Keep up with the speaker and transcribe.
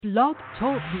Blog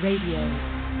Talk Radio.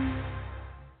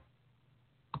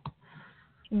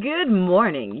 Good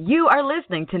morning. You are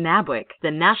listening to NABWIC, the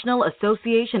National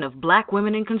Association of Black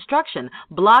Women in Construction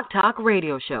Blog Talk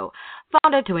Radio Show,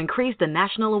 founded to increase the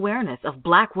national awareness of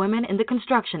Black women in the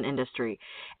construction industry.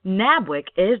 NABWIC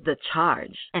is the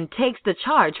charge and takes the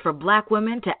charge for Black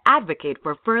women to advocate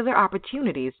for further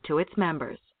opportunities to its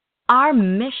members. Our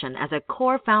mission as a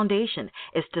core foundation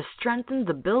is to strengthen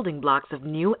the building blocks of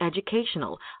new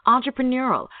educational,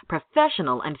 entrepreneurial,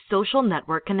 professional, and social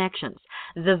network connections.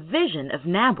 The vision of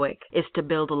NABWIC is to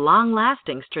build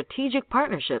long-lasting strategic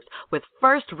partnerships with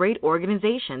first-rate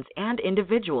organizations and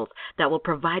individuals that will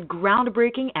provide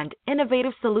groundbreaking and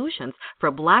innovative solutions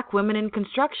for Black women in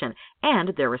construction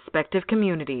and their respective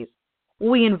communities.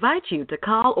 We invite you to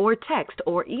call or text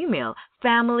or email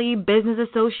family, business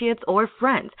associates, or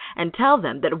friends and tell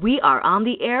them that we are on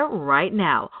the air right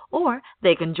now, or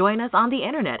they can join us on the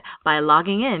internet by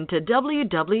logging in to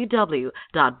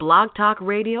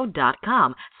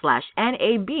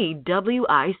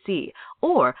www.blogtalkradio.com/NABWIC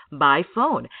or by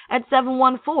phone at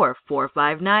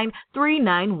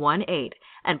 714-459-3918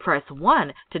 and press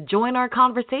 1 to join our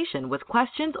conversation with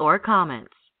questions or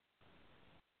comments.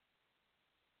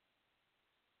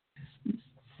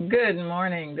 Good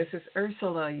morning. This is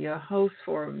Ersula, your host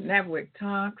for NABWIC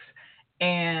Talks,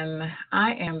 and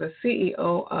I am the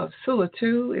CEO of Sula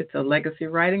Too. It's a legacy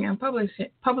writing and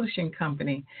publishing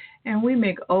company, and we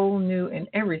make old new in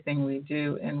everything we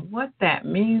do. And what that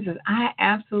means is I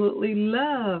absolutely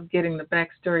love getting the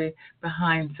backstory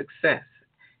behind success,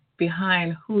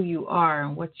 behind who you are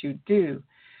and what you do.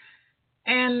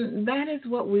 And that is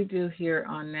what we do here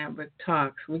on NABWIC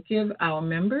Talks. We give our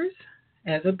members,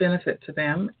 as a benefit to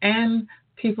them, and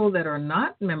people that are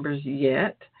not members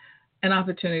yet, an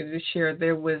opportunity to share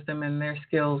their wisdom and their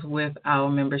skills with our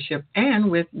membership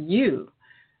and with you,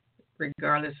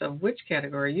 regardless of which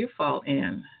category you fall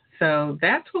in. So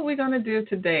that's what we're going to do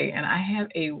today. And I have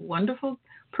a wonderful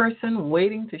person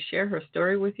waiting to share her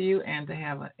story with you and to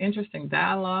have an interesting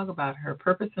dialogue about her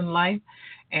purpose in life,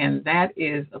 and that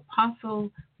is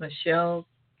Apostle Michelle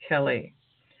Kelly.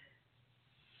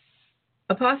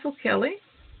 Apostle Kelly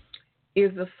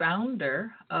is the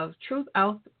founder of Truth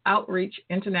Outreach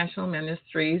International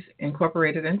Ministries,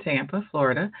 Incorporated in Tampa,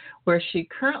 Florida, where she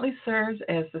currently serves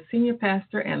as the senior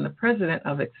pastor and the president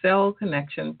of Excel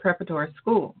Connection Preparatory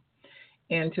School.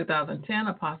 In 2010,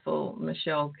 Apostle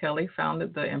Michelle Kelly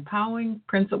founded the Empowering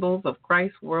Principles of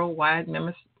Christ Worldwide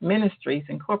Ministries,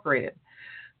 Incorporated.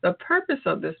 The purpose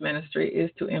of this ministry is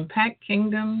to impact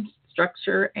kingdom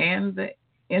structure and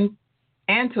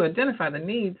to identify the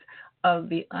needs of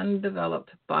the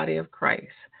undeveloped body of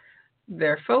Christ.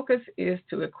 Their focus is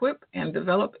to equip and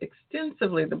develop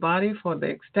extensively the body for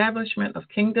the establishment of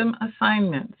kingdom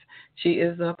assignments. She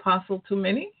is the apostle to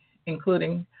many,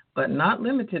 including but not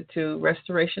limited to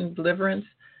Restoration Deliverance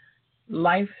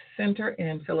Life Center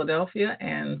in Philadelphia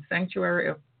and Sanctuary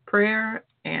of Prayer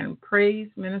and Praise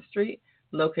Ministry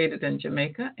located in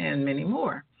Jamaica, and many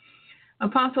more.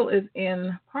 Apostle is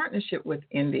in partnership with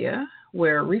India,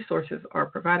 where resources are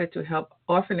provided to help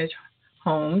orphanage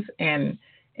homes and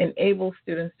enable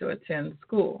students to attend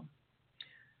school.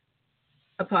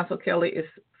 Apostle Kelly is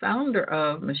founder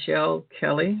of Michelle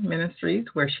Kelly Ministries,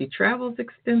 where she travels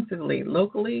extensively,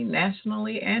 locally,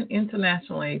 nationally, and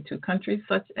internationally to countries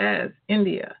such as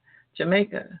India,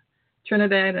 Jamaica,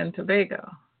 Trinidad and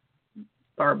Tobago,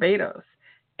 Barbados,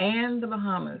 and the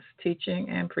Bahamas, teaching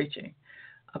and preaching.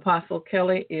 Apostle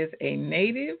Kelly is a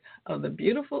native of the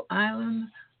beautiful island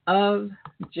of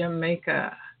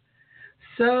Jamaica.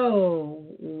 So,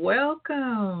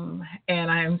 welcome. And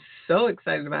I'm so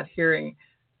excited about hearing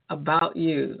about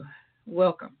you.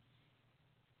 Welcome.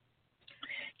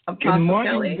 Apostle Good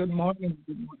morning. Kelly. Good morning.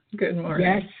 Good morning.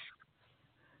 Yes.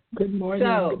 Good morning.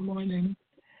 So, good morning.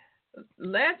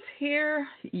 Let's hear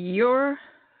your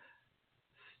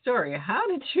story. How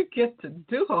did you get to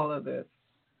do all of this?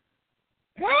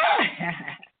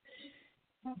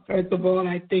 First of all,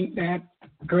 I think that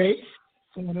grace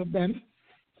is one of them,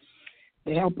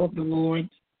 the help of the Lord,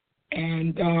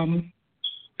 and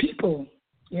people,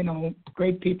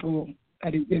 great people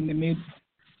that is in the midst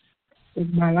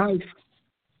of my life.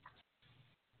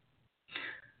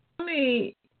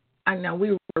 I know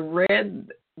we read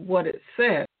what it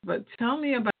said, but tell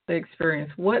me about the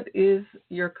experience. What is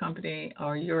your company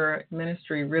or your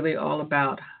ministry really all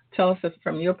about? Tell us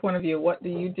from your point of view, what do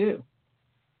you do?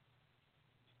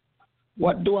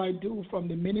 What do I do from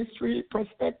the ministry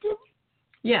perspective?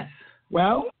 Yes.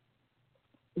 Well,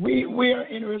 we are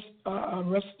in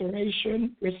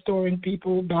restoration, restoring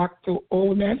people back to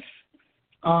wholeness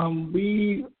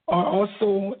We are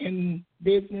also in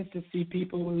business to see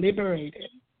people liberated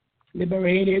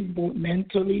both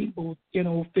mentally, both,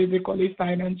 physically,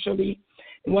 financially,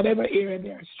 in whatever area they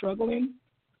are struggling.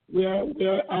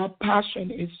 Where our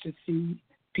passion is to see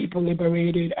people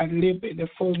liberated and live in the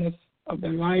fullness of the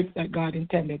life that God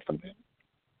intended for them.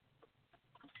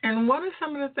 And what are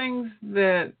some of the things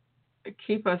that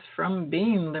keep us from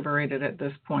being liberated at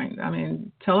this point? I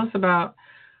mean, tell us about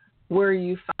where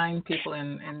you find people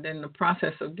and then the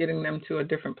process of getting them to a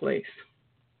different place.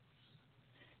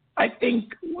 I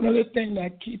think one of the things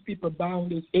that keep people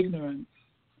bound is ignorance.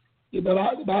 The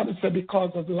Bible said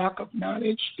because of lack of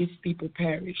knowledge, its people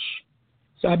perish.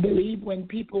 So I believe when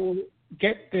people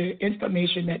get the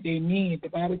information that they need, the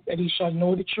Bible said, "He shall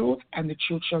know the truth, and the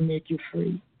truth shall make you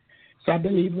free." So I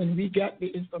believe when we get the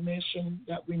information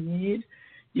that we need,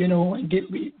 and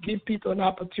give people an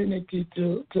opportunity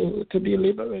to be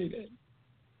liberated,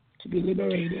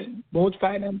 both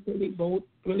financially, both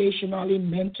relationally,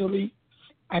 mentally.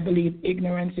 I believe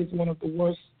ignorance is one of the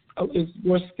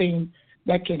worst things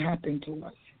that can happen to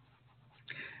us.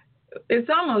 It's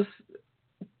almost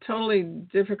totally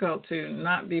difficult to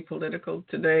not be political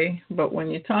today, but when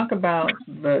you talk about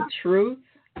the truth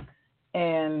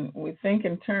and we think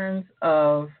in terms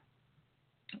of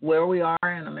where we are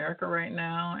in America right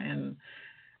now, and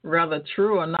whether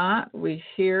true or not, we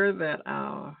hear that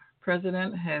our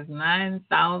president has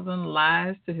 9,000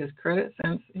 lies to his credit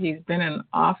since he's been in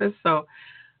office. So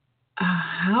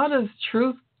how does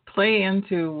truth play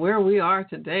into where we are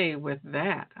today with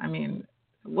that? I mean,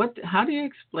 how do you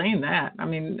explain that? I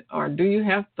mean, or do you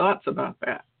have thoughts about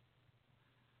that?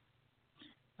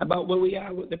 About where we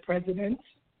are with the president?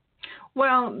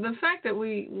 Well, the fact that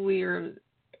we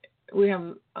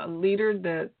have a leader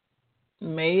that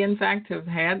may in fact have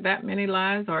had that many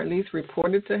lies, or at least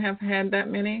reported to have had that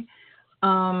many.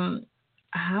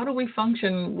 How do we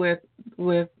function with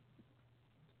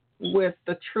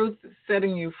the truth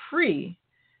setting you free,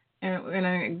 and an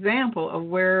example of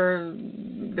where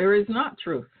there is not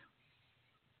truth?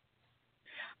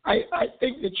 I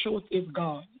think the truth is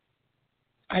God.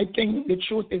 I think the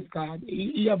truth is God.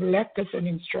 He have left us an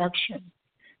instruction.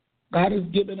 God has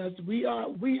given us. We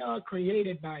are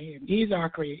created by Him. He's our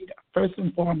creator, first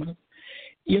and foremost.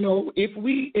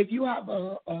 If you have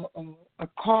a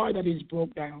car that is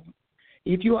broke down,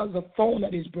 if you have a phone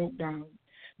that is broke down,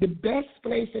 the best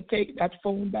place to take that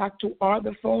phone back to, or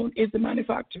the phone, is the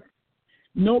manufacturer.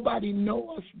 Nobody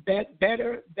knows us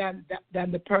better than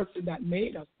the person that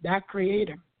made us, that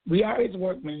creator. We are His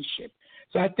workmanship.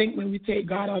 So I think when we take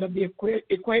God out of the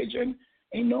equation,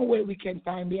 ain't no way we can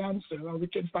find the answer or we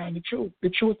can find the truth. The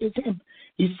truth is Him.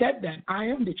 He said that, I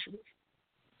am the truth.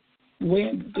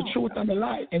 When the truth and the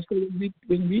light. And so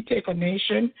when we take a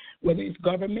nation, whether it's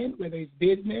government, whether it's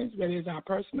business, whether it's our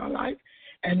personal life,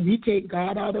 and we take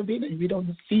God out of it and we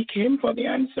don't seek Him for the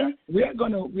answer, we are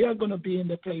gonna be in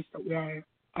the place that we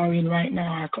are in right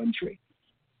now, our country,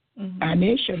 our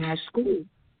nation, our school.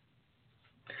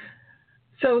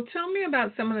 So tell me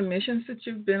about some of the missions that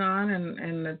you've been on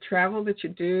and the travel that you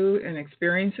do and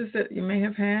experiences that you may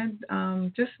have had.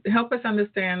 Just help us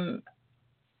understand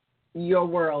your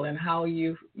world and how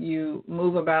you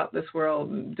move about this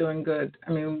world doing good.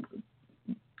 I mean,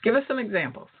 give us some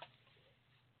examples.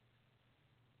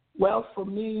 Well, for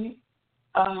me,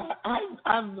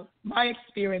 I've my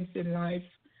experience in life,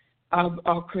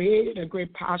 I've created a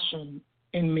great passion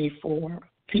in me for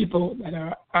people that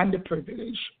are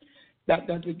underprivileged, that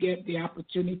doesn't get the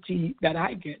opportunity that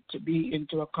I get to be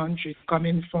into a country.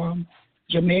 Coming from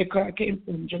Jamaica, I came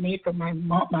from Jamaica.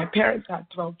 My parents had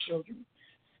 12 children,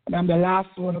 and I'm the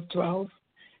last one of 12.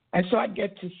 And so I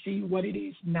get to see what it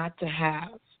is not to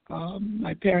have.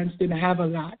 My parents didn't have a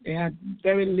lot. They had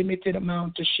very limited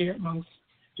amount to share amongst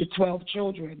the 12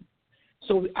 children.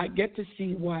 So I get to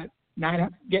see what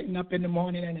not getting up in the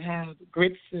morning and have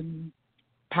grits and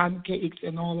pancakes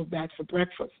and all of that for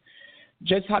breakfast.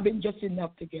 Just having just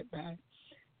enough to get by.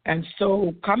 And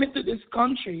so coming to this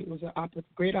country was a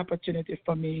great opportunity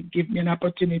for me, give me an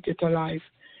opportunity to life.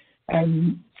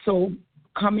 And so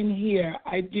coming here,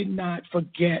 I did not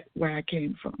forget where I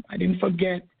came from. I didn't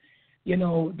forget,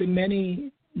 the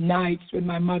many nights when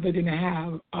my mother didn't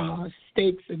have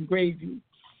steaks and gravy,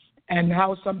 and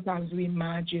how sometimes we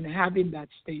imagine having that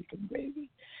steak and gravy.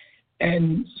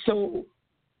 And so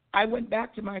I went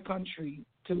back to my country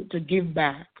to give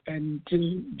back and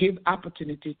to give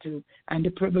opportunity to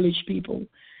underprivileged people.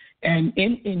 And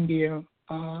in India,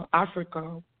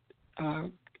 Africa,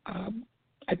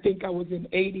 I think I was in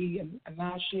 80 and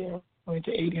last year, I went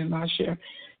to 80 and last year,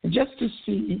 and just to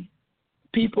see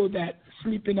people that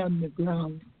sleeping on the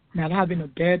ground, not having a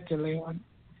bed to lay on,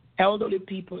 elderly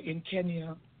people in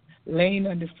Kenya laying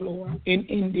on the floor, in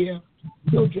India,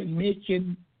 children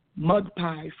making mud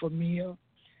pie for meal.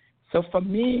 So for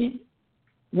me,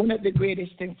 one of the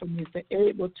greatest things for me is to be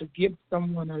able to give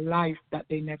someone a life that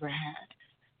they never had.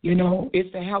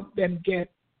 Is to help them get,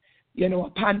 a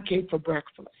pancake for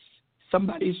breakfast.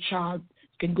 Somebody's child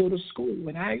can go to school.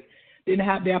 When I didn't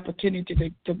have the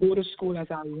opportunity to go to school as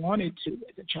I wanted to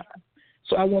as a child.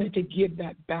 So I wanted to give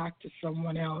that back to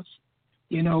someone else,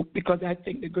 because I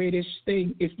think the greatest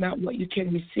thing is not what you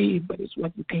can receive, but it's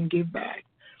what you can give back.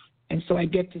 And so I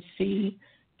get to see,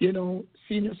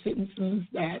 senior citizens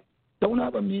that don't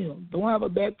have a meal, don't have a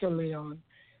bed to lay on.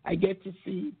 I get to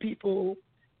see people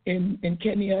in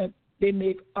Kenya, they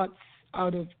make huts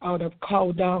out of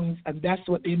cow dung, and that's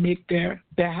what they make their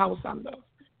house out of.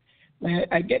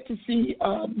 I get to see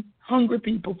hungry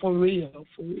people for real.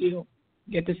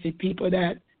 Get to see people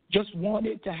that just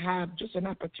wanted to have just an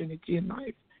opportunity in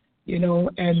life,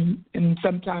 and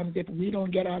sometimes if we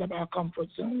don't get out of our comfort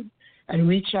zone and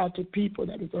reach out to people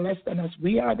that is less than us,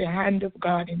 we are the hand of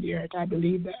God in the earth. I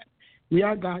believe that. We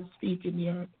are God's feet in the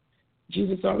earth.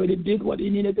 Jesus already did what he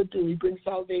needed to do. He brings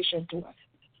salvation to us.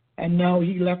 And now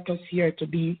he left us here to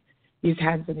be his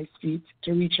hands and his feet,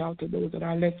 to reach out to those that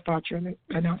are less fortunate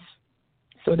than us.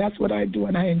 So that's what I do,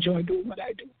 and I enjoy doing what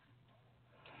I do.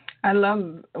 I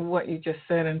love what you just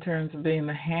said in terms of being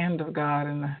the hand of God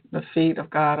and the feet of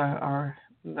God are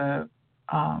the,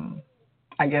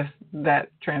 I guess that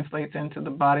translates into the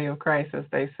body of Christ, as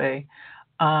they say,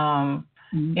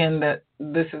 in that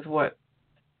this is what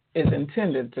is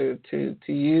intended to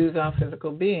use our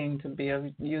physical being to be of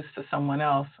use to someone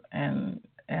else and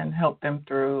help them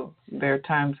through their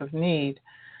times of need.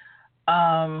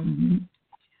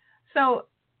 So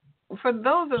for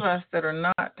those of us that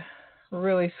are not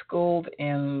really schooled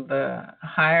in the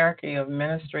hierarchy of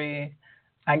ministry,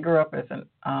 I grew up as an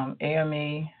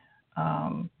AME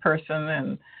person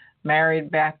and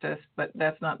married Baptist, but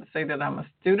that's not to say that I'm a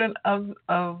student of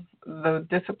the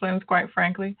disciplines, quite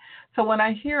frankly. So when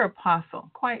I hear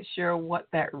apostle, quite sure what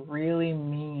that really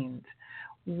means.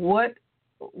 What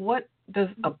does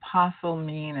apostle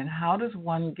mean, and how does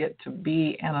one get to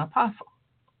be an apostle?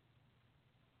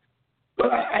 Well,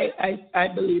 I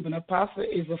believe an apostle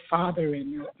is a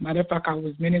fathering. Matter of fact, I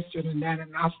was ministering in that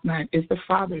last night. It's the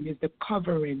fathering, is the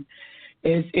covering,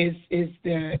 is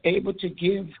the able to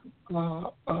give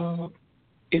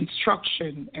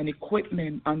instruction and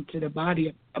equipment unto the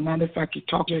body. A matter of fact, he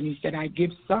talked and he said, I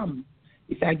give some.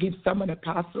 He said, I give some an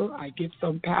apostle, I give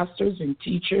some pastors and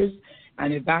teachers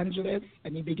and evangelists.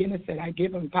 And he began to say, I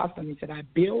give them pastor. And he said, I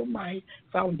build my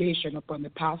foundation upon the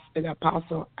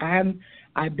apostle, and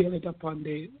I build it upon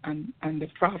the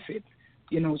prophet.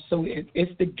 So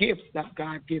it's the gifts that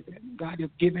God given. God has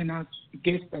given us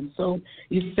gifts, and so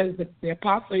he says that the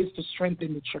apostle is to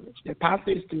strengthen the church. The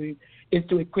apostle is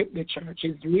to equip the church.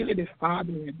 It's really the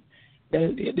fathering.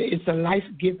 It's a life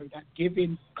giver that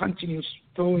giving continues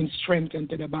throwing strength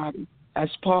into the body, as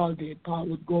Paul did. Paul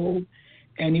would go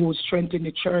and he would strengthen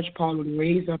the church. Paul would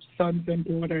raise up sons and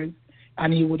daughters,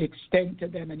 and he would extend to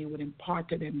them and he would impart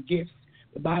to them gifts.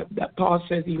 That Paul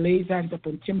says he lays hands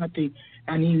upon Timothy,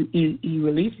 and he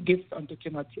released gifts unto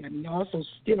Timothy, and he also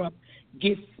stir up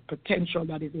gifts, potential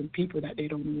that is in people that they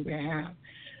don't know they have.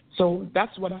 So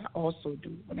that's what I also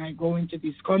do. When I go into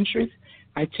these countries,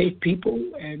 I take people,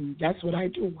 and that's what I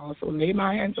do. I also lay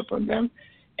my hands upon them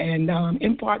and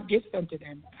impart gifts unto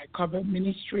them. I cover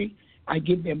ministry. I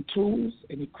give them tools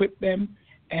and equip them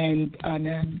and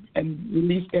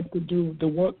release them to do the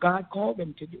work God called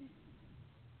them to do.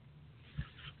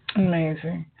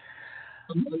 Amazing.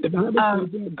 The Bible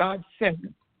says God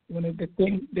sent. One of the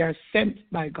things, they are sent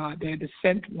by God. They are the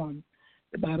sent one.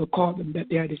 The Bible called them that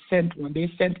they are the sent one.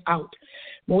 They sent out.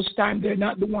 Most times they're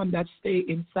not the one that stay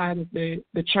inside of the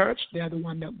church. They are the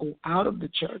one that go out of the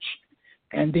church,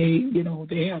 and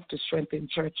they have to strengthen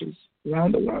churches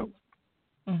around the world.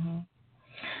 Mm-hmm.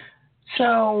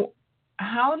 So,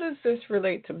 how does this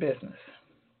relate to business?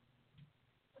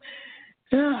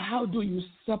 How do you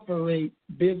separate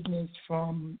business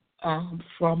from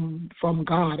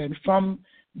God and from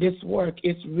this work?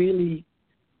 It's really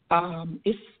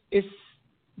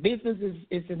business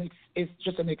is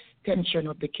just an extension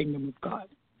of the kingdom of God.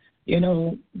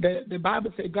 The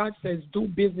Bible says, God says, do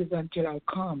business until I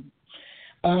come.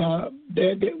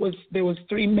 There was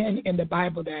 3 men in the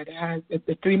Bible that had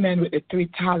the 3 men with the 3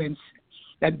 talents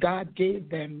that God gave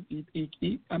them.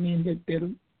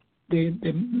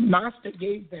 The master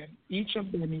gave them, each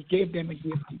of them, he gave them a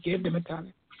gift, he gave them a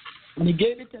talent. And he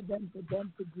gave it to them for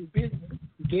them to do business.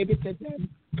 He gave it to them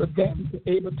for them to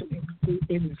be able to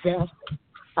invest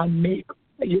and make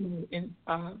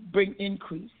bring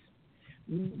increase.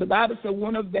 The Bible said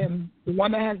one of them, the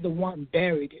one that has the one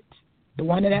buried it, the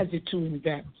one that has the two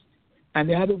invest, and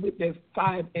the other with the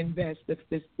five invest.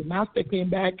 The master came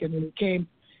back and when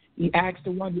he asked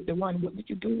the one with the one, what did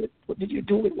you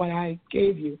do with what I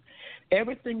gave you?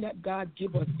 Everything that God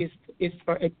gives us is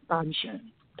for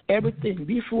expansion. Everything,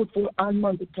 be fruitful and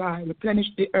multiply, replenish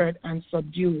the earth and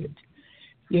subdue it.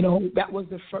 That was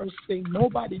the first thing.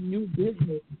 Nobody knew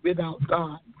business without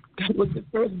God. That was the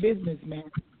first business, man.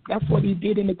 That's what he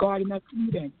did in the Garden of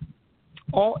Eden.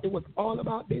 It was all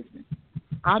about business.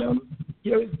 Adam,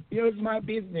 here is my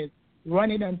business. Run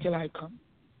it until I come.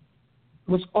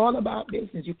 It was all about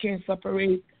business. You can't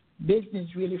separate business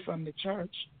really from the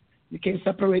church. You can't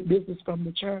separate business from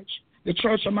the church. The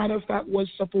church, as a matter of fact, was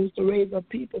supposed to raise up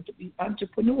people to be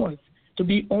entrepreneurs, to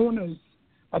be owners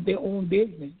of their own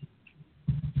business.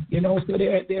 So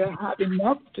they have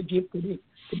enough to give to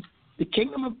the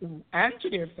kingdom of God and to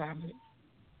their family.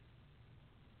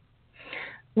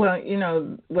 Well,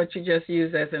 what you just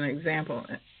used as an example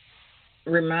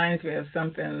reminds me of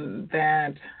something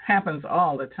that happens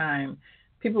all the time.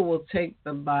 People will take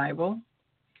the Bible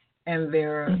and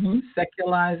they're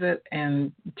secularize it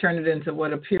and turn it into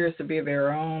what appears to be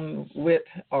their own wit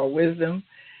or wisdom.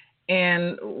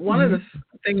 And one of the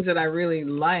things that I really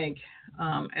like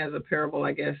as a parable,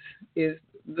 I guess, is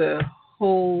the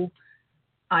whole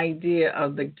idea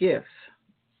of the gifts.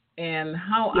 And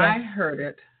how I heard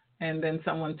it, and then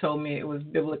someone told me it was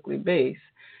biblically based,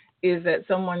 is that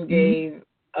someone gave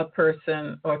a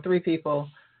person or three people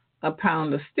a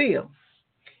pound of steel.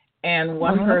 And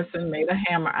one person made a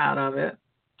hammer out of it.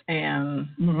 And,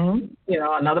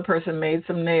 another person made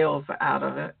some nails out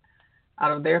of it,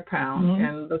 out of their pound.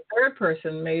 And the third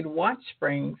person made watch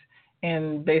springs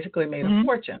and basically made a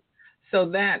fortune. So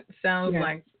that sounds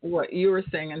like what you were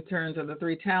saying in terms of the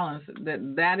 3 talents,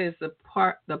 that is the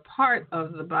part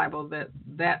of the Bible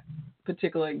that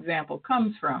particular example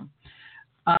comes from.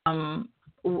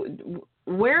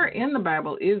 Where in the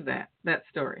Bible is that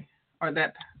story or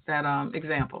that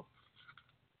example?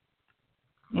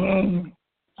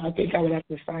 I think I would have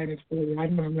to find it for you. I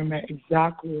don't remember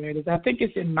exactly where it is. I think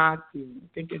it's in Matthew. I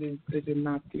think it is in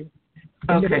Matthew.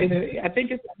 Okay. I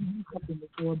think it's in the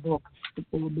 4 books.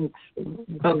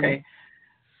 Okay.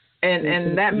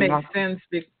 And that makes sense.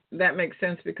 That makes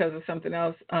sense because of something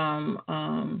else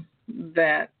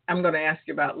that I'm going to ask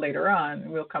you about later on.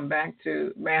 We'll come back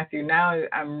to Matthew. Now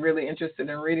I'm really interested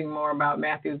in reading more about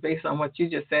Matthew based on what you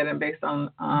just said and based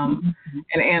on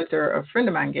an answer a friend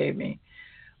of mine gave me.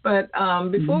 But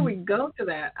before we go to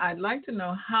that, I'd like to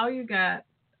know how you got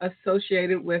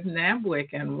associated with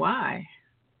NABWIC and why.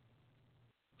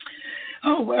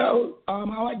 Oh, well,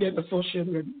 how I get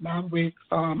associated with NABWIC,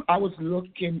 I was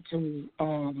looking to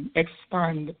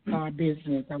expand my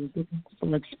business. I was looking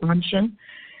for expansion.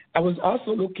 I was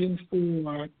also looking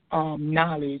for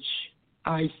knowledge.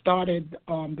 I started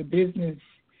the business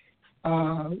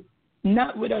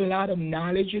not with a lot of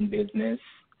knowledge in business.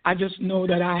 I just know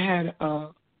that I had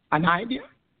an idea,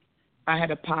 I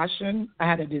had a passion, I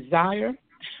had a desire,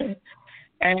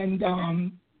 and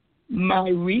my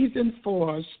reason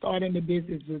for starting the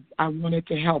business is I wanted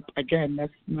to help. Again,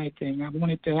 that's my thing. I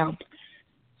wanted to help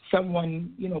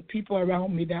someone, people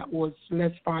around me that was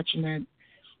less fortunate.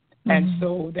 And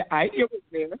so the idea was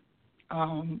there.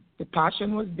 The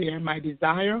passion was there. My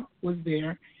desire was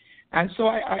there. And so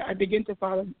I began to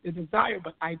follow the desire,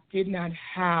 but I did not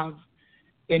have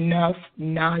enough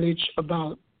knowledge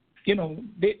about,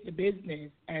 the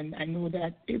business. And I know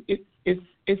that it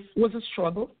was a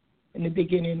struggle. In the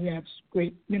beginning, we have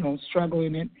great, struggle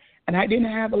in it. And I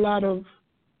didn't have a lot of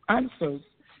answers.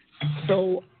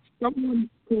 So someone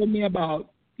told me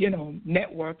about,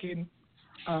 networking,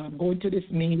 going to this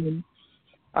meeting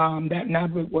that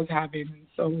NABWIC was having.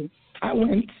 So I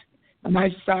went and I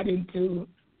sat in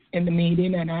the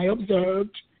meeting and I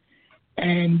observed.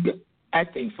 And I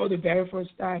think for the very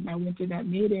first time I went to that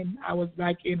meeting, I was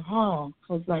like in awe.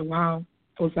 I was like,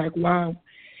 wow.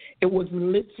 It was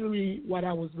literally what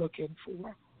I was looking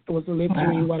for. It was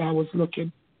literally what I was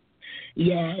looking.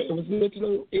 Yeah, it was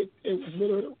literally. It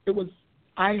was.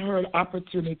 I heard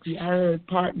opportunity. I heard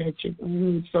partnership. I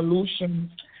heard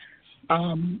solutions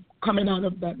coming out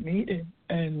of that meeting,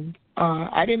 and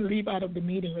I didn't leave out of the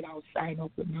meeting without signing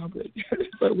up with NABWIC.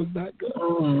 So it was that good.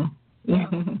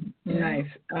 Nice.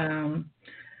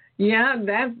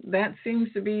 That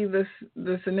seems to be the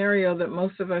scenario that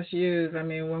most of us use. I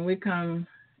mean, when we come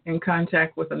in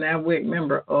contact with a NABWIC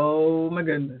member, oh my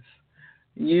goodness.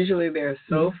 Usually they're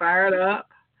so fired up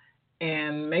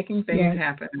and making things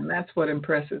happen. And that's what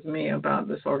impresses me about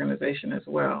this organization as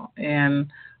well.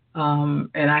 And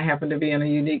And I happen to be in a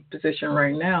unique position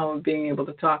right now of being able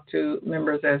to talk to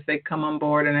members as they come on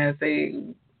board and as they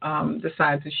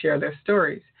decide to share their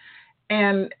stories.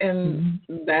 And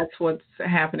that's what's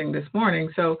happening this morning.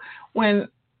 So when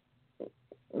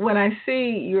I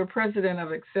see you're president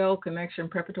of Excel Connection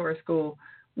Preparatory School,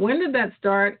 when did that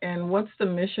start, and what's the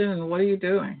mission, and what are you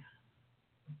doing?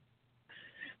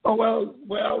 Oh,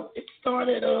 well, it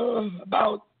started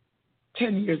about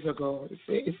 10 years ago.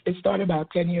 It started about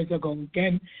 10 years ago.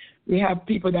 Again, we have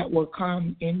people that will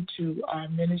come into our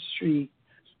ministry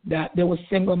that they were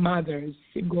single mothers,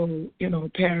 single,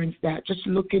 parents that just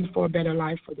looking for a better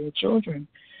life for their children.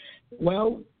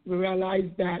 Well, we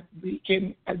realized that we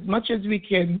can, as much as we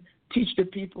can teach the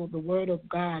people the word of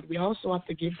God, we also have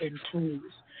to give them tools.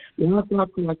 We also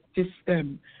have to assist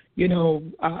them,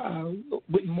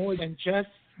 with more than just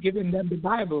giving them the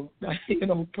Bible,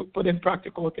 putting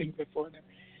practical things before them.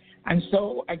 And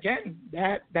so, again,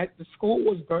 that the school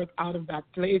was birthed out of that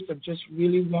place of just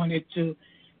really wanted to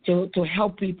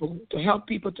help people, to help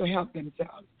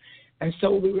themselves. And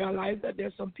so we realized that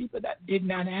there's some people that did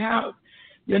not have,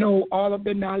 all of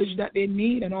the knowledge that they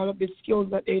need and all of the skills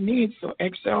that they need. So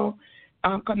Excel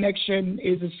Connection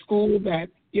is a school that,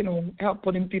 help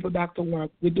putting people back to work.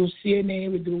 We do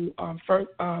CNA, we do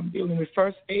dealing with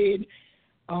first aid,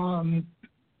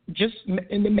 just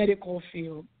in the medical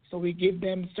field. So we give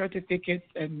them certificates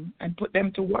and put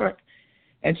them to work.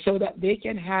 And so that they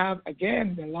can have,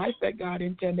 again, the life that God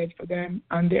intended for them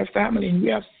and their family. And we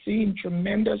have seen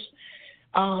tremendous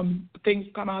things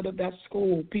come out of that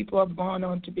school. People have gone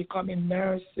on to becoming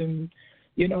nurses, and,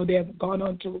 they have gone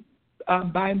on to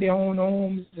buying their own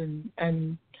homes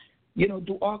and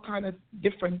do all kind of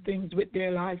different things with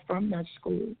their life from that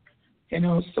school.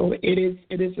 So it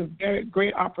is a very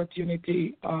great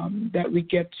opportunity that we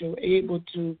get to able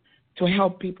to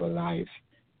help people's life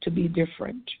to be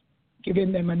different,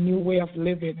 giving them a new way of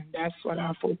living, and that's what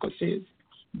our focus is,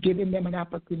 giving them an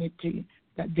opportunity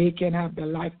that they can have the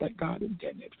life that God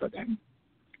intended for them.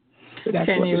 So that's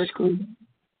what the school.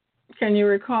 Can you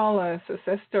recall a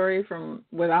success story from,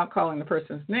 without calling the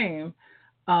person's name,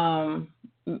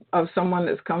 of someone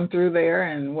that's come through there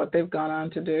and what they've gone on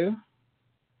to do?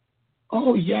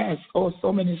 Oh, yes. Oh,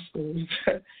 so many stories.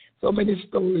 So many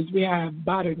stories. We have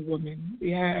battered women.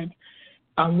 We had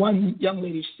one young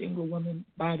lady, single woman,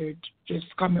 battered, just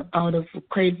coming out of a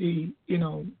crazy,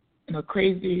 in a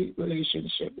crazy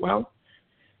relationship. Well,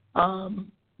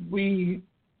 we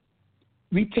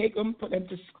take them, put them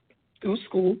through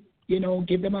school,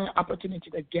 give them an opportunity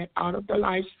to get out of the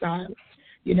lifestyle,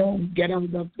 get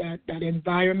out of that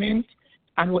environment,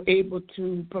 and we're able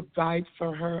to provide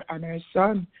for her and her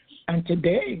son. And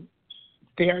today,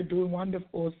 they are doing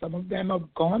wonderful. Some of them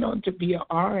have gone on to be an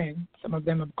RN. Some of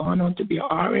them have gone on to be an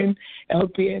RN,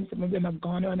 LPN. Some of them have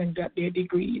gone on and got their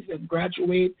degrees and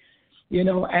graduate,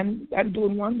 and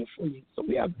doing wonderfully. So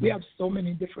we have so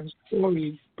many different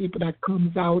stories, people that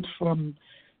comes out from,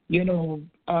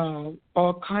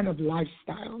 all kind of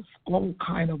lifestyles.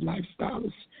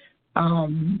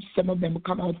 Some of them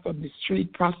come out from the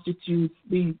street prostitutes.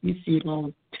 We see it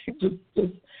all.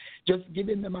 just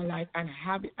giving them a life and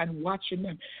watching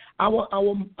them.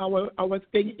 Our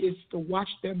thing is to watch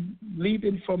them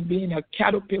leaving from being a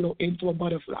caterpillar into a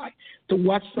butterfly. To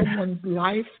watch someone's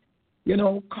life,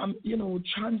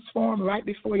 transform right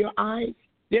before your eyes.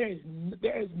 There is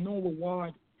no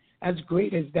reward as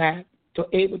great as that, to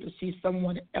able to see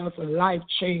someone else's life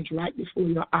change right before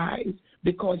your eyes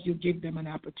because you give them an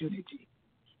opportunity.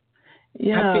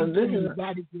 Yeah,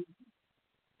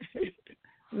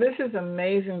 this is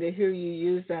amazing to hear you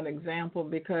use that example,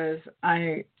 because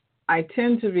I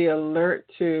tend to be alert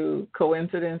to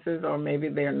coincidences, or maybe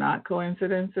they're not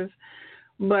coincidences,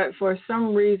 but for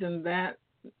some reason that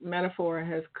metaphor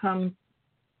has come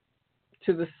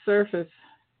to the surface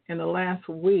in the last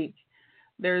week.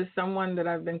 There's someone that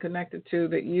I've been connected to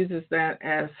that uses that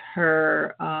as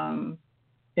her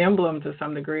emblem to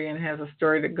some degree, and has a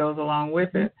story that goes along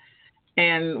with it.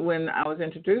 And when I was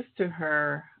introduced to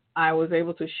her, I was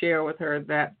able to share with her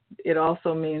that it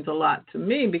also means a lot to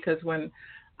me, because when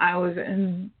I was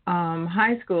in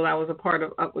high school, I was a part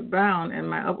of Upward Bound, and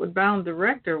my Upward Bound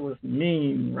director was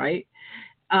mean, right?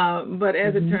 But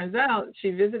as it turns out, she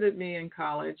visited me in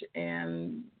college,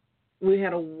 and we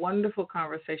had a wonderful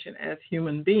conversation as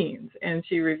human beings, and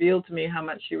she revealed to me how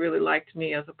much she really liked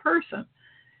me as a person.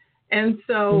 And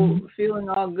so feeling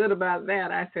all good about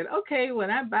that, I said, okay, when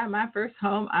I buy my first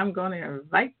home, I'm going to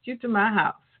invite you to my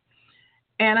house.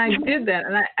 And I did that.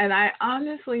 And I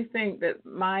honestly think that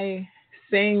my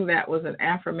saying that was an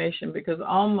affirmation, because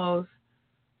almost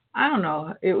I don't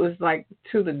know, it was like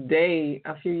to the day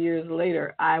a few years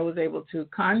later, I was able to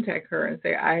contact her and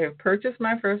say, I have purchased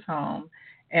my first home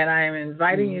and I am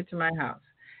inviting you to my house.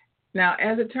 Now,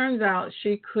 as it turns out,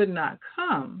 she could not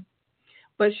come,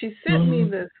 but she sent me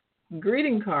this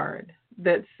greeting card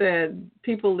that said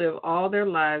people live all their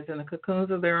lives in the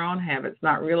cocoons of their own habits,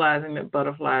 not realizing that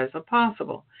butterflies are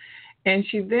possible. And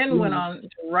she then went on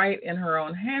to write in her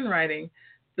own handwriting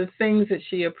the things that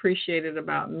she appreciated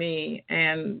about me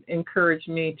and encouraged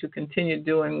me to continue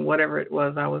doing whatever it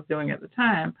was I was doing at the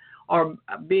time, or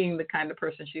being the kind of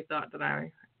person she thought that I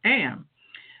am.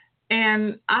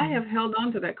 And I have held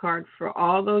on to that card for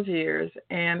all those years,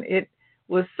 and it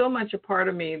was so much a part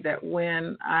of me that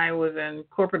when I was in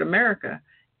corporate America,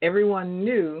 everyone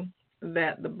knew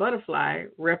that the butterfly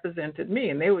represented me,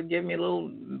 and they would give me little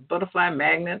butterfly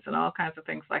magnets and all kinds of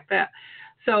things like that.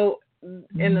 So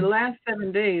in the last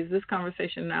 7 days, this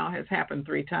conversation now has happened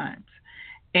 3 times.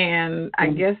 And I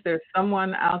guess there's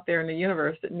someone out there in the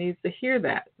universe that needs to hear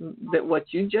that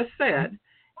what you just said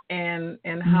and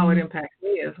how it impacts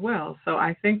me as well. So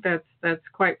I think that's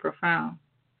quite profound.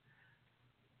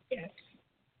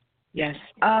 Yes.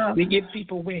 We give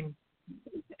people wings.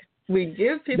 We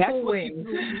give people wings.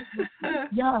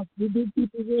 Yes, we give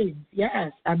people wings.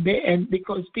 Yes, and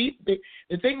because the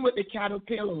thing with the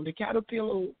caterpillar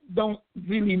don't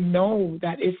really know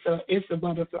that it's a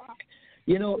butterfly.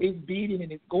 It's beating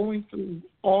and it's going through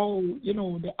all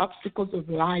the obstacles of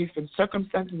life and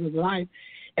circumstances of life,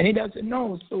 and it doesn't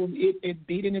know. So it's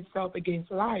beating itself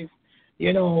against life.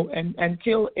 And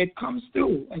until it comes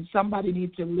through, and somebody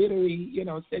needs to literally,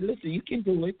 say, listen, you can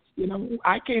do it.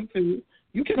 I came through.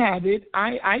 You can have it.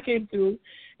 I came through,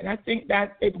 and I think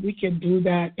that if we can do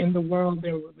that in the world,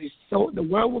 the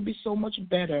world will be so much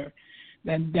better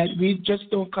than that. We just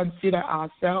don't consider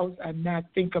ourselves and not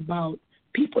think about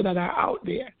people that are out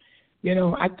there.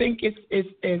 I think it's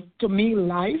to me,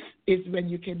 life is when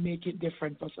you can make it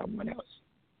different for someone else.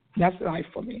 That's life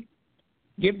for me.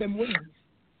 Give them wings.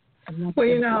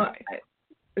 Well,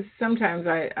 sometimes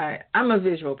I'm a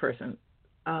visual person.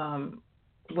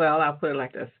 Well, I'll put it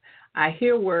like this. I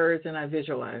hear words and I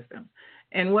visualize them.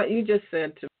 And what you just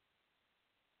said to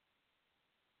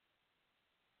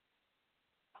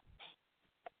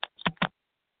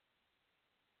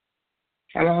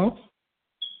Hello?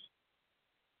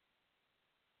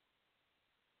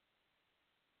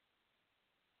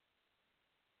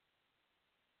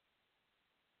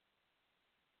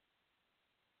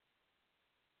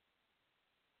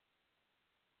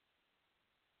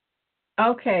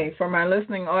 Okay, for my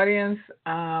listening audience,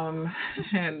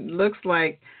 it looks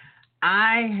like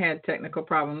I had technical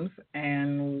problems,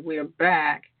 and we're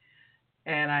back,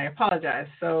 and I apologize.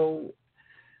 So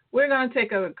we're going to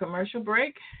take a commercial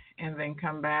break and then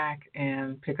come back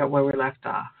and pick up where we left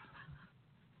off.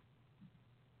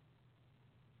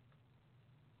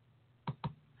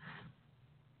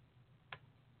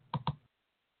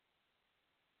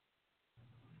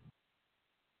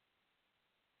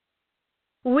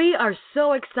 We are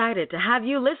so excited to have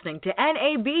you listening to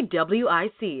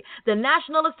NABWIC, the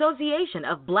National Association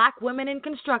of Black Women in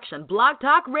Construction Blog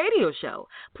Talk Radio Show.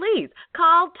 Please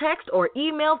call, text, or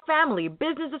email family,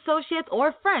 business associates,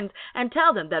 or friends and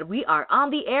tell them that we are on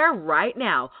the air right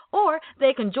now. Or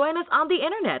they can join us on the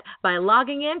internet by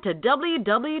logging in to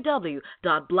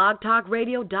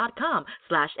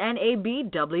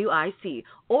www.blogtalkradio.com/NABWIC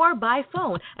or by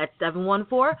phone at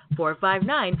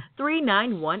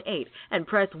 714-459-3918 and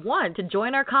press 1 to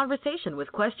join our conversation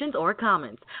with questions or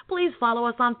comments. Please follow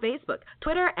us on Facebook,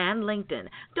 Twitter, and LinkedIn.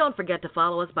 Don't forget to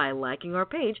follow us by liking our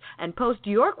page and post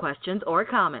your questions or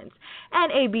comments.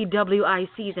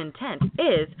 NABWIC's intent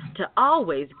is to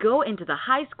always go into the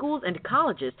high schools and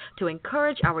colleges to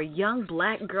encourage our young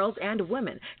black girls and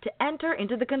women to enter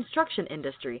into the construction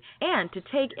industry and to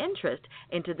take interest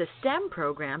into the STEM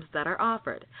programs that are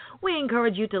offered. We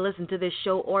encourage you to listen to this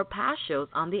show or past shows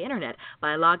on the internet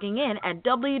by logging in at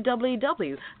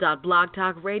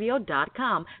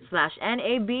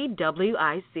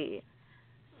www.blogtalkradio.com/NABWIC.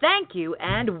 Thank you,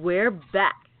 and we're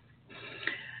back.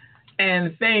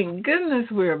 And thank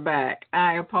goodness we're back.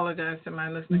 I apologize to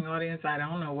my listening audience. I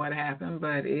don't know what happened,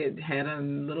 but it had a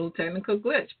little technical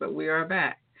glitch, but we are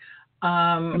back.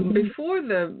 Before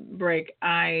the break,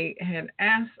 I had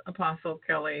asked Apostle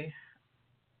Kelly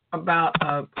about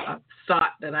a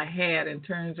thought that I had in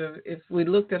terms of if we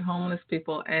looked at homeless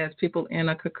people as people in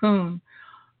a cocoon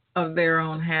of their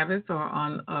own habits or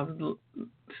of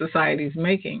society's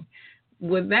making,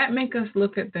 would that make us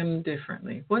look at them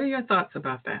differently? What are your thoughts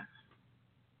about that?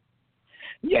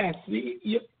 Yes,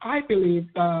 I believe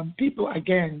people,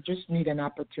 again, just need an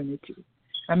opportunity.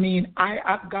 I mean,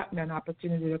 I've gotten an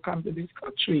opportunity to come to this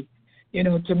country.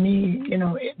 To me,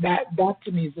 that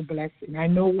to me is a blessing. I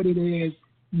know what it is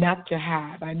not to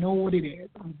have. I know what it is.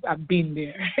 I've been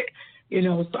there.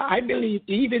 So I believe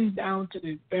even down to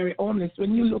the very homeless,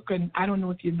 when you look, and I don't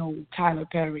know if you know who Tyler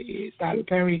Perry is. Tyler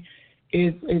Perry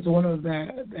is one of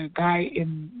the guy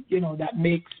in, that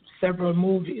makes several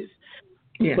movies.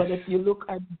 Yes. But if you look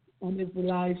at on his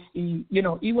life, he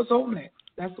was homeless.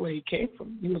 That's where he came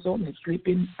from. He was homeless,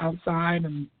 sleeping outside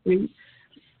and free.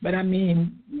 But I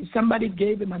mean, somebody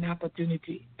gave him an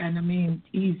opportunity, and I mean,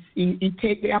 he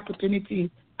take the opportunity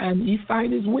and he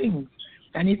find his wings,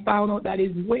 and he found out that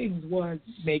his wings was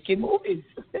making movies,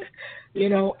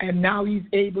 and now he's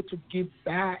able to give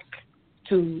back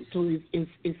to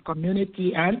his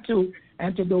community and to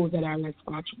those that are less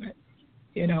fortunate,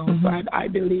 Mm-hmm. So I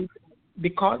believe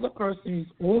because a person is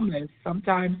homeless,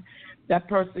 sometimes that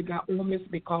person got homeless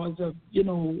because of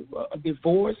a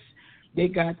divorce. They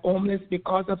got homeless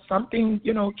because of something,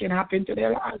 can happen to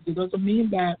their lives. It doesn't mean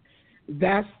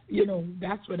that's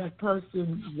where that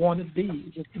person want to be.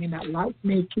 It just means that life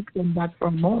may kick them back for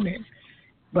a moment.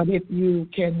 But if you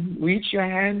can reach your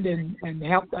hand and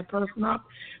help that person up,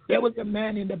 there was a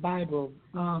man in the Bible.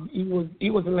 He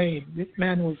was lame. This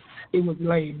man was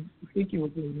lame. I think he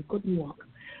was lame. He couldn't walk.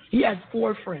 He had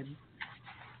 4 friends.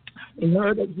 He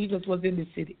heard that Jesus was in the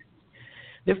city.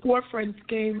 The 4 friends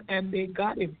came and they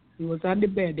got him. He was on the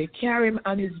bed. They carried him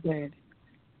on his bed,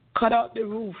 cut out the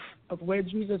roof of where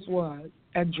Jesus was,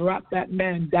 and dropped that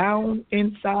man down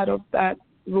inside of that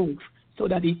roof so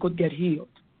that he could get healed.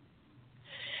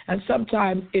 And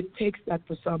sometimes it takes that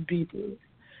for some people,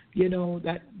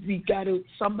 that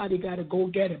somebody got to go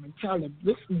get him and tell them,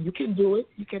 listen, you can do it.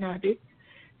 You can have it.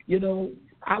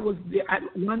 I was there at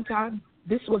one time.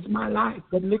 This was my life,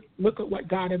 but look at what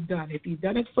God has done. If He's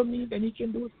done it for me, then He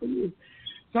can do it for you.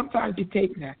 Sometimes you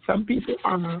take that. Some people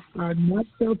are not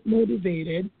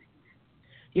self-motivated.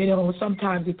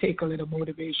 Sometimes you take a little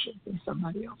motivation from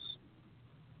somebody else.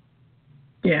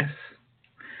 Yes.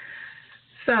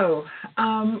 So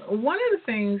one of the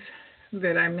things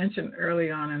that I mentioned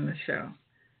early on in the show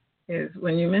is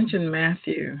when you mentioned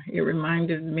Matthew, it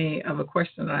reminded me of a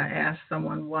question that I asked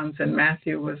someone once, and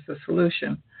Matthew was the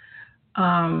solution.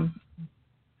 I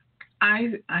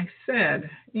said,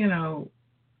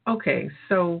 okay,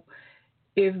 so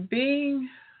if being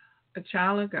a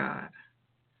child of God,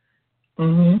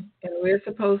 mm-hmm. and we're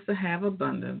supposed to have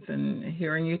abundance, and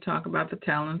hearing you talk about the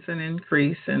talents and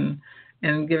increase and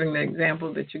giving the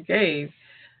example that you gave,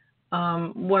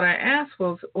 what I asked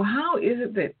was, well, how is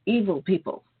it that evil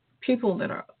people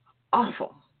that are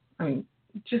awful, I mean,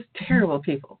 just terrible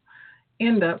people,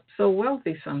 end up so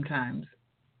wealthy sometimes,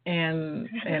 and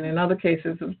in other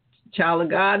cases, a child of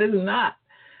God is not?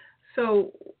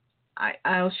 So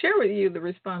I'll share with you the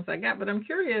response I got, but I'm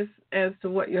curious as to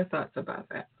what your thoughts about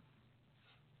that.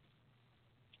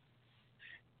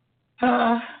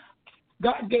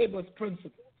 God gave us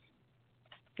principles.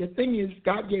 The thing is,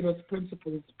 God gave us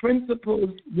principles. Principles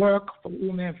work for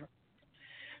whomever.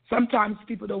 Sometimes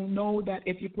people don't know that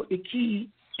if you put the key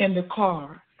in the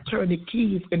car, turn the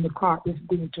keys in the car, it's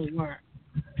going to work.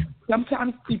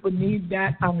 Sometimes people need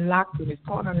that unlocking. It's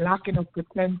called unlocking of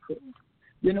potential.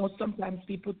 Sometimes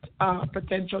people's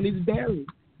potential is buried,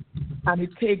 and it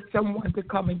takes someone to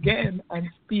come again and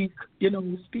speak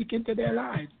into their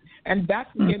lives. And that's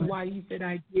again why He said,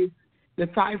 I give the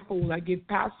fivefold. I give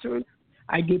pastors,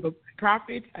 I give a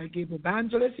prophet, I give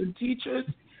evangelists and teachers,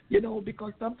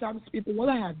 because sometimes people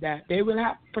will have that. They will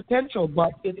have potential,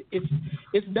 but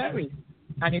it's buried.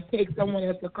 And it takes someone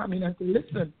else to come in and say,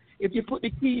 listen, if you put the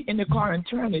key in the car and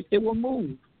turn it, it will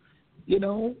move.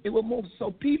 It will move.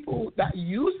 So people that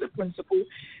use the principle,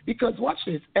 because watch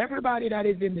this, everybody that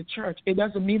is in the church, it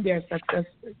doesn't mean they're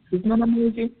successful. Isn't that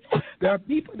amazing? There are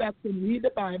people that can read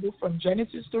the Bible from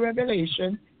Genesis to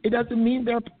Revelation. It doesn't mean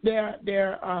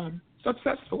they're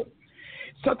successful.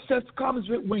 Success comes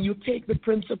when you take the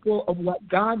principle of what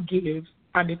God gives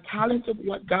and the talent of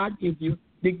what God gives you,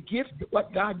 the gift of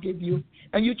what God gives you,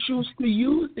 and you choose to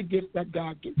use the gift that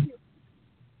God gives you,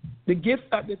 the gift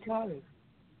of the talent.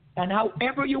 And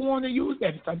however you want to use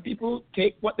them. Some people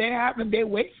take what they have and they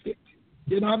waste it.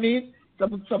 You know what I mean?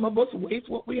 Some of us waste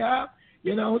what we have.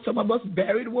 Some of us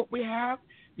buried what we have.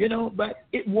 But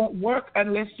it won't work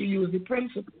unless you use the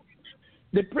principle.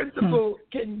 The principle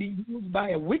can be used by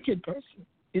a wicked person.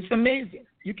 It's amazing.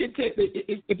 You can take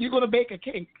if you're going to bake a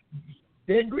cake,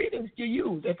 the ingredients you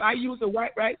use. If I use the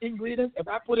right ingredients, if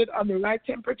I put it on the right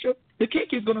temperature, the cake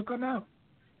is going to come out.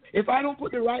 If I don't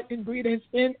put the right ingredients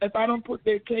in, if I don't put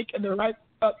the cake in the right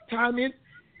time in,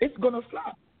 it's going to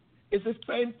flop. It's the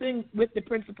same thing with the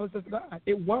principles of God.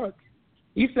 It works.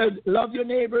 He said, love your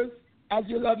neighbors as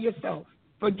you love yourself.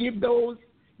 Forgive those,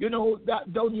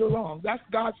 that done you wrong. That's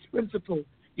God's principle.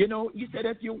 He said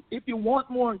if you want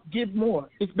more, give more.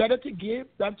 It's better to give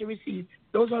than to receive.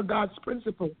 Those are God's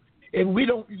principles. If we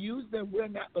don't use them, we're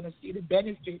not going to see the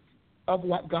benefits of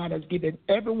what God has given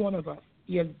every one of us.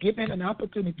 He has given an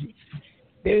opportunity.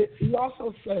 He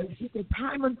also says,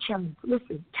 time and chance.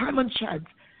 Listen, time and chance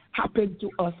happen to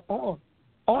us all.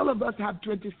 All of us have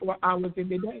 24 hours in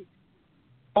the day.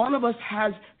 All of us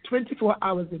has 24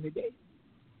 hours in the day.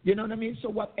 You know what I mean?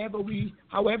 So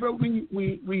however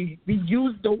we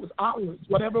use those hours,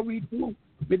 whatever we do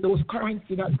with those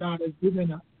currency that God has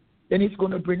given us, then it's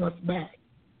going to bring us back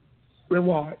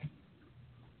reward.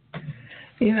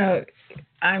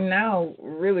 I'm now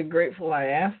really grateful I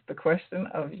asked the question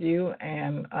of you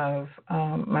and of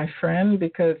my friend,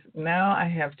 because now I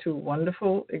have two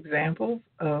wonderful examples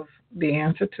of the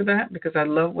answer to that, because I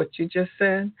love what you just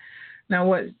said. Now,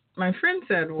 what my friend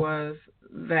said was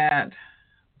that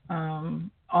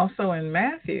also in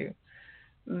Matthew,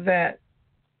 that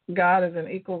God is an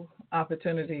equal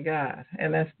opportunity God.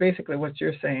 And that's basically what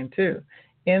you're saying too,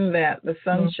 in that the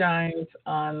sun shines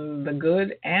on the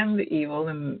good and the evil,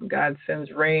 and God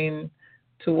sends rain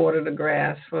to water the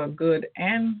grass for good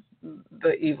and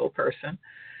the evil person.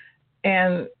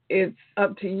 And it's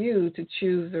up to you to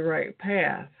choose the right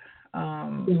path.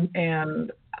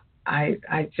 And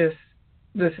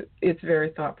it's very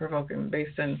thought-provoking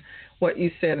based on what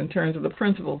you said in terms of the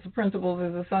principles. The principles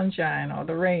is the sunshine or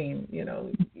the rain.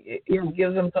 It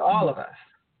gives them to all of us.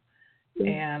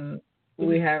 And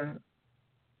we have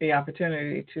the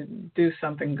opportunity to do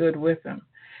something good with them.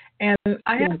 And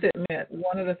I have to admit,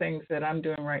 one of the things that I'm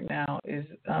doing right now is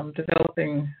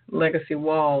developing legacy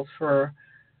walls for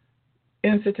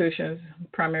institutions,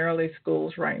 primarily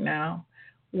schools right now,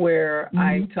 where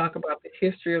I talk about the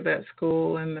history of that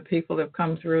school and the people that have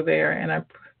come through there, and I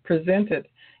present it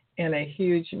in a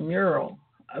huge mural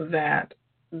that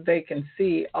they can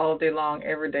see all day long,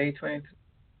 every day,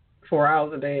 24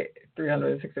 hours a day,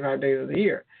 365 days of the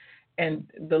year. And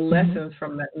the lessons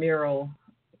from that mural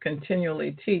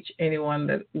continually teach anyone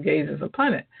that gazes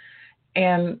upon it.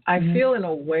 And I feel in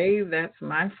a way that's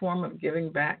my form of giving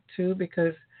back too,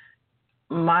 because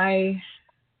my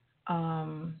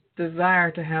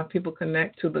desire to have people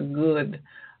connect to the good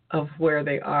of where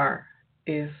they are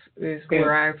is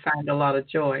where I find a lot of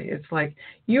joy. It's like,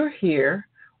 you're here.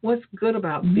 What's good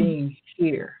about being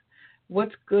here?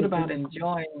 What's good about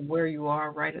enjoying where you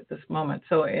are right at this moment?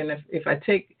 So, and if I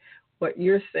take what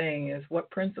you're saying is, what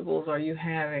principles are you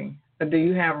having, or do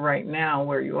you have right now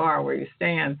where you are, where you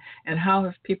stand, and how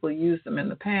have people used them in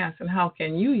the past, and how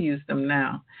can you use them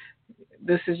now?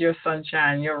 This is your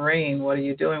sunshine, your rain. What are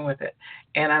you doing with it?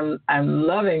 And I'm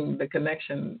loving the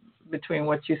connection between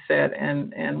what you said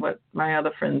and what my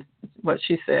other friend, what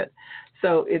she said.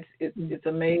 So it's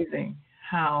amazing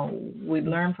how we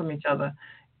learn from each other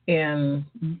in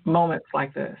moments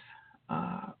like this.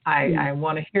 I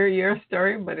want to hear your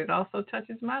story, but it also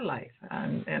touches my life,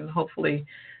 and hopefully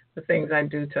the things I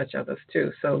do touch others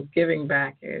too. So giving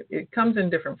back, it comes in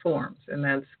different forms, and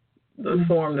that's the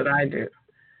form that I do.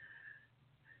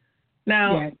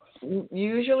 Now,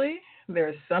 usually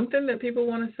there's something that people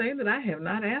want to say that I have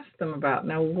not asked them about.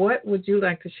 Now, what would you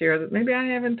like to share that maybe I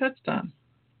haven't touched on?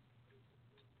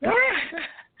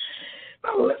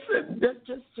 Well, listen,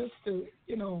 just to,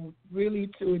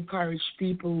 really to encourage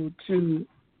people to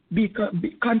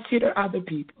consider other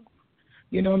people.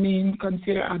 You know what I mean?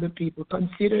 Consider other people.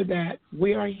 Consider that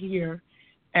we are here,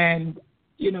 and,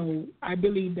 I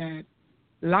believe that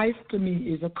life to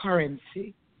me is a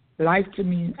currency. Life to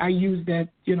me, I use that,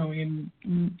 in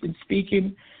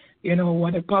speaking,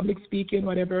 whether public speaking,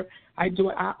 whatever I do,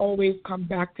 I always come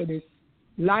back to this.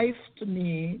 Life to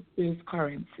me is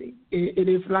currency. It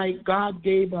is like God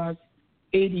gave us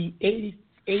 80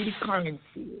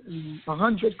 currency,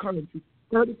 100 currencies,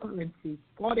 30 currencies,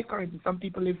 40 currencies. Some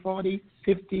people live 40,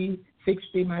 50,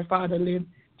 60. My father lived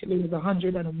till he was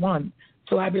 101.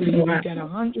 So I believe we get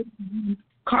 100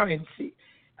 currency.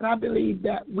 And I believe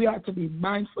that we are to be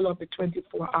mindful of the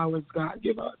 24 hours God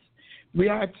gave us. We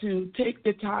are to take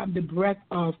the time, the breath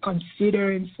of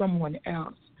considering someone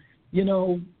else.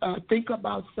 Think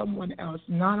about someone else,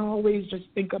 not always just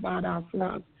think about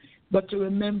ourselves, but to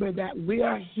remember that we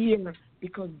are here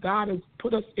because God has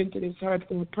put us into this earth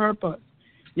for a purpose,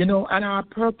 and our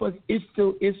purpose is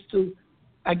to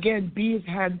again, be his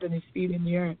hands and his feet in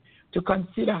the earth, to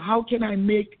consider how can I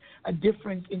make a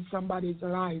difference in somebody's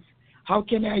life? How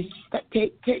can I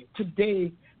take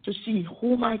today to see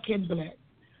whom I can bless?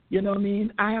 You know what I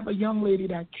mean? I have a young lady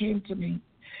that came to me,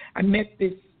 I met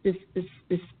this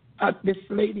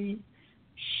lady.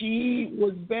 She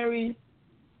was very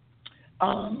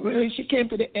really, she came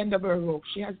to the end of her rope.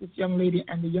 She has this young lady,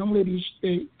 and the young lady,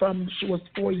 she was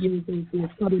 4 years old, she was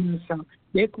cutting herself.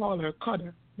 They call her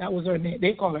Cutter. That was her name.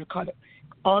 They call her Cutter.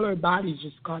 All her body's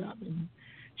just cut up. And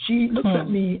she looked at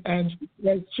me, and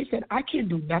she said, I can't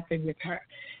do nothing with her.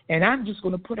 And I'm just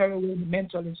going to put her away in the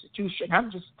mental institution.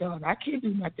 I'm just done. I can't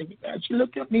do nothing with her. She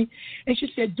looked at me, and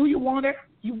she said, do you want her?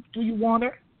 Do you want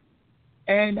her?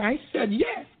 And I said,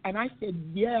 yes. And I said,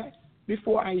 yes,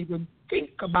 before I even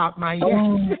think about my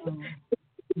yes.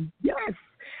 Yes.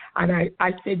 And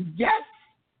I said, yes.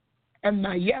 And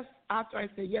my yes, after I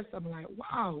said yes, I'm like,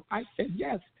 wow. I said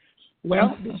yes.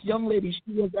 Well, this young lady,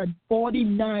 she was on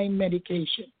 49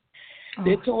 medication.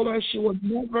 They told her she was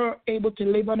never able to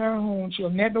live on her own. She'll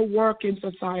never work in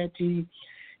society.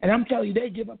 And I'm telling you, they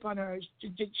give up on her. She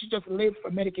just lived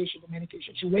from medication to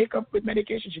medication. She wake up with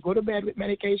medication. She go to bed with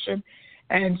medication.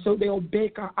 And so they'll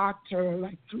bake her after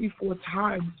like 3-4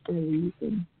 times per week.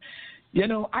 And,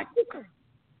 I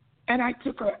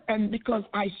took her. And because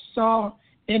I saw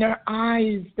in her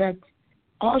eyes that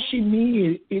all she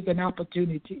needed is an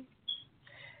opportunity.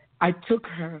 I took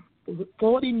her.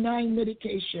 49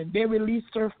 medication. They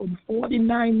released her from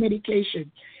 49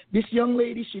 medication. This young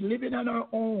lady, she living on her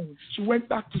own. She went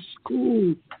back to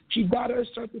school. She got her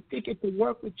certificate to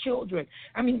work with children.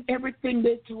 I mean, everything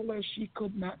they told her she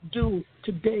could not do,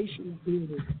 today she was doing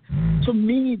it. To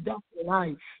me, that's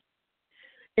life.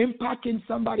 Impacting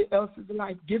somebody else's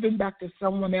life, giving back to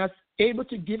someone else, able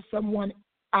to give someone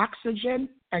oxygen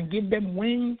and give them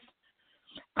wings.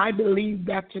 I believe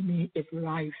that to me is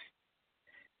life.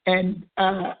 And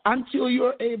until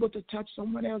you're able to touch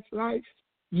someone else's life,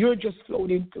 you're just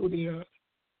floating through the earth.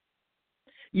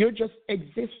 You're just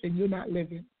existing. You're not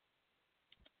living.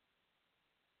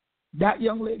 That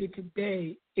young lady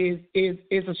today is a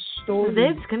story.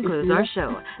 This concludes our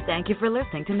show. Thank you for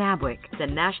listening to NABWIC, the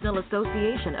National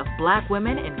Association of Black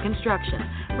Women in Construction.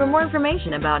 For more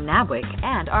information about NABWIC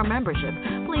and our membership,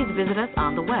 please visit us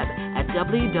on the web at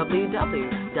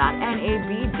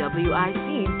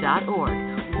www.nabwic.org.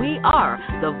 We are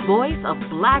the voice of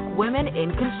Black women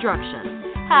in construction.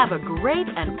 Have a great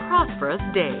and prosperous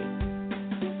day.